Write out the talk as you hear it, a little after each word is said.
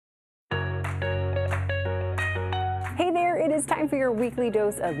It is time for your weekly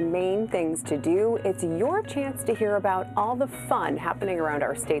dose of Maine things to do. It's your chance to hear about all the fun happening around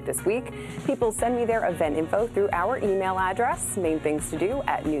our state this week. People send me their event info through our email address,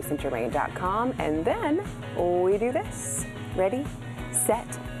 maine-things-to-do@newcentermaine.com, and then we do this. Ready, set,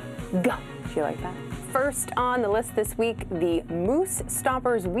 go. Do you like that? First on the list this week, the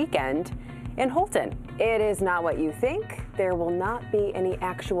Moosestompers weekend in Holton. It is not what you think. There will not be any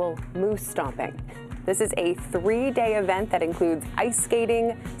actual moose stomping. This is a 3-day event that includes ice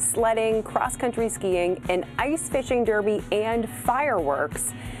skating, sledding, cross-country skiing, an ice fishing derby, and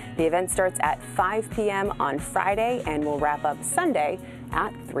fireworks. The event starts at 5 p.m. on Friday and will wrap up Sunday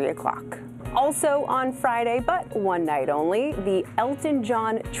at 3 o'clock. Also on Friday, but one night only, the Elton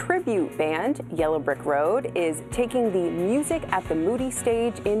John tribute band, Yellow Brick Road, is taking the Music at the Moody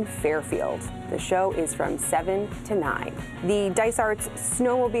stage in Fairfield. The show is from 7 to 9. The Dice Arts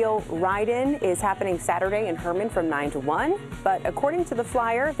Snowmobile Ride-In is happening Saturday in Herman from 9 to 1, but according to the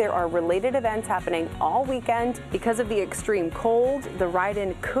flyer, there are related events happening all weekend. Because of the extreme cold, the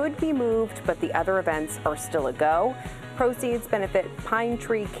ride-in could be moved, but the other events are still a go. Proceeds benefit Pine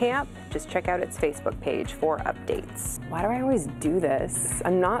Tree Camp. Just check out its Facebook page for updates. Why do I always do this?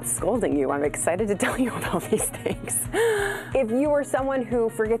 I'm not scolding you. I'm excited to tell you about these things. If you are someone who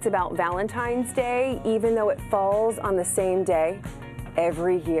forgets about Valentine's Day, even though it falls on the same day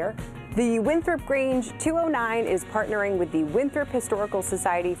every year, the Winthrop Grange 209 is partnering with the Winthrop Historical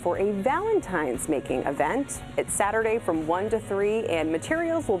Society for a Valentine's making event. It's Saturday from 1 to 3, and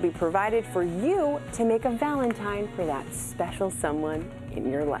materials will be provided for you to make a Valentine for that special someone in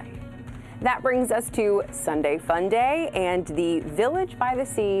your life. That brings us to Sunday Fun Day and the Village by the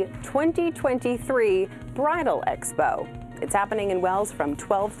Sea 2023 Bridal Expo. It's happening in Wells from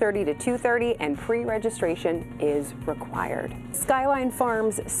 12:30 to 2:30, and pre-registration is required. Skyline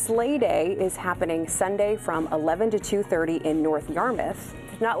Farms Sleigh Day is happening Sunday from 11 to 2:30 in North Yarmouth.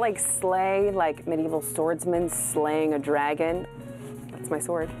 Not like sleigh, like medieval swordsmen slaying a dragon. That's my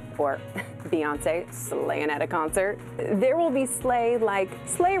sword. Or Beyonce slaying at a concert. There will be sleigh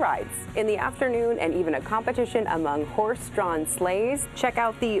rides in the afternoon and even a competition among horse-drawn sleighs. Check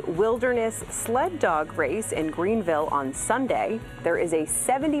out the Wilderness Sled Dog Race in Greenville on Sunday. There is a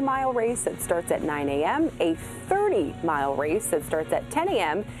 70-mile race that starts at 9 a.m., a 30-mile race that starts at 10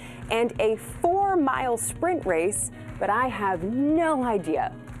 a.m., and a 4-mile sprint race, but I have no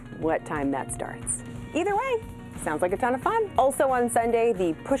idea what time that starts. Either way, sounds like a ton of fun. Also on Sunday,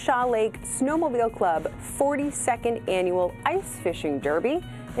 the Pushaw Lake Snowmobile Club 42nd Annual Ice Fishing Derby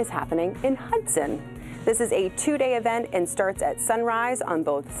is happening in Hudson. This is a 2-day event and starts at sunrise on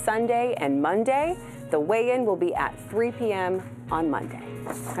both Sunday and Monday. The weigh-in will be at 3 p.m. on Monday.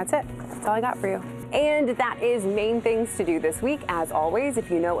 That's it. That's all I got for you. And that is Maine things to do this week. As always,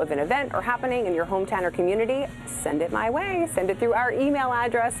 if you know of an event or happening in your hometown or community, send it my way. Send it through our email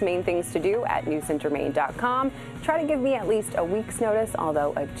address, maine-things-to-do@newcentermaine.com. Try to give me at least a week's notice,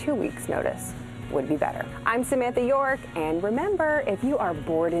 although a 2 weeks notice would be better. I'm Samantha York, and remember, if you are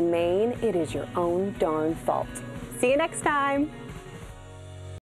bored in Maine, it is your own darn fault. See you next time.